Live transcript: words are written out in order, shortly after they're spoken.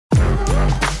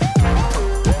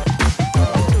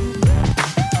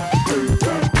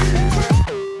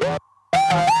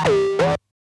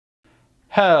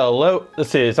Hello,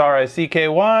 this is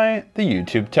RICKY, the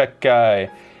YouTube tech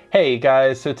guy. Hey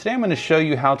guys, so today I'm going to show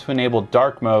you how to enable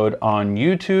dark mode on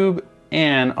YouTube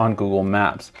and on Google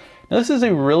Maps. Now this is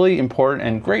a really important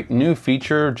and great new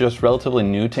feature, just relatively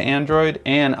new to Android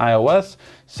and iOS.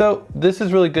 So this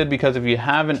is really good because if you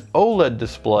have an OLED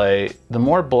display, the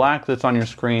more black that's on your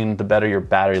screen, the better your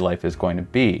battery life is going to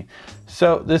be.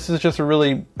 So this is just a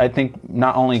really, I think,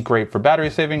 not only great for battery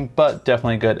saving, but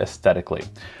definitely good aesthetically.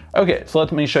 Okay, so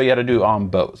let me show you how to do on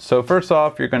both. So first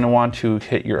off, you're going to want to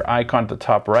hit your icon at the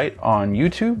top right on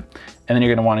YouTube, and then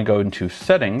you're going to want to go into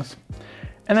settings.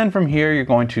 And then from here, you're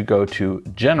going to go to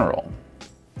general.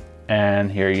 And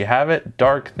here you have it,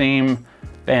 dark theme,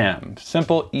 bam.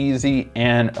 Simple, easy,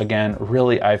 and again,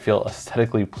 really, I feel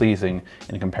aesthetically pleasing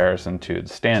in comparison to the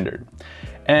standard.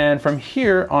 And from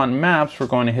here on maps, we're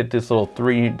going to hit this little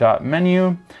 3-dot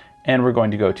menu, and we're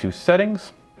going to go to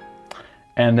settings.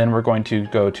 And then we're going to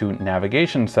go to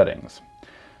navigation settings.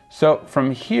 So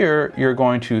from here, you're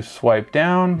going to swipe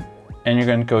down and you're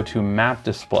going to go to map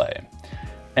display.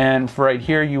 And for right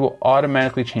here, you will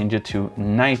automatically change it to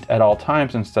night at all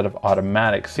times instead of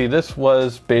automatic. See, this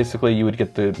was basically, you would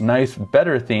get the nice,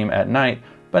 better theme at night,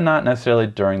 but not necessarily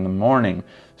during the morning.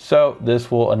 So this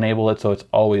will enable it so it's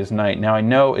always night. Now I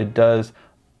know it does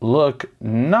look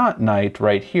not night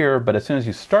right here, but as soon as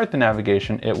you start the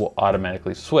navigation, it will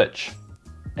automatically switch.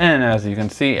 And as you can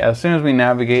see, as soon as we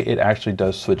navigate, it actually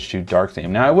does switch to dark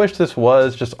theme. Now I wish this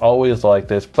was just always like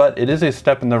this, but it is a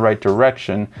step in the right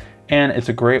direction. And it's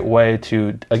a great way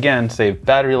to, again, save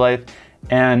battery life.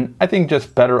 And I think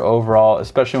just better overall,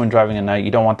 especially when driving at night,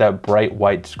 you don't want that bright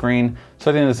white screen.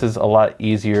 So I think this is a lot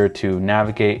easier to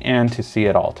navigate and to see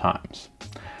at all times.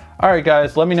 All right,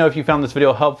 guys, let me know if you found this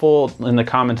video helpful in the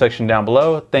comment section down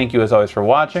below. Thank you as always for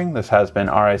watching. This has been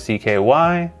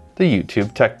RICKY, the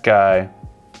YouTube tech guy.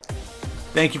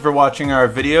 Thank you for watching our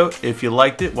video. If you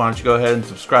liked it, why don't you go ahead and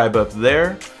subscribe up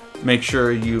there. Make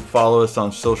sure you follow us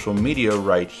on social media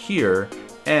right here.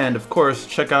 And of course,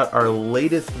 check out our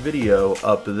latest video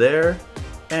up there.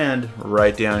 And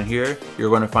right down here, you're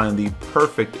going to find the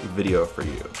perfect video for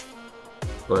you.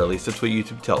 Or at least that's what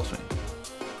YouTube tells me.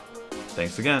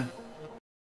 Thanks again.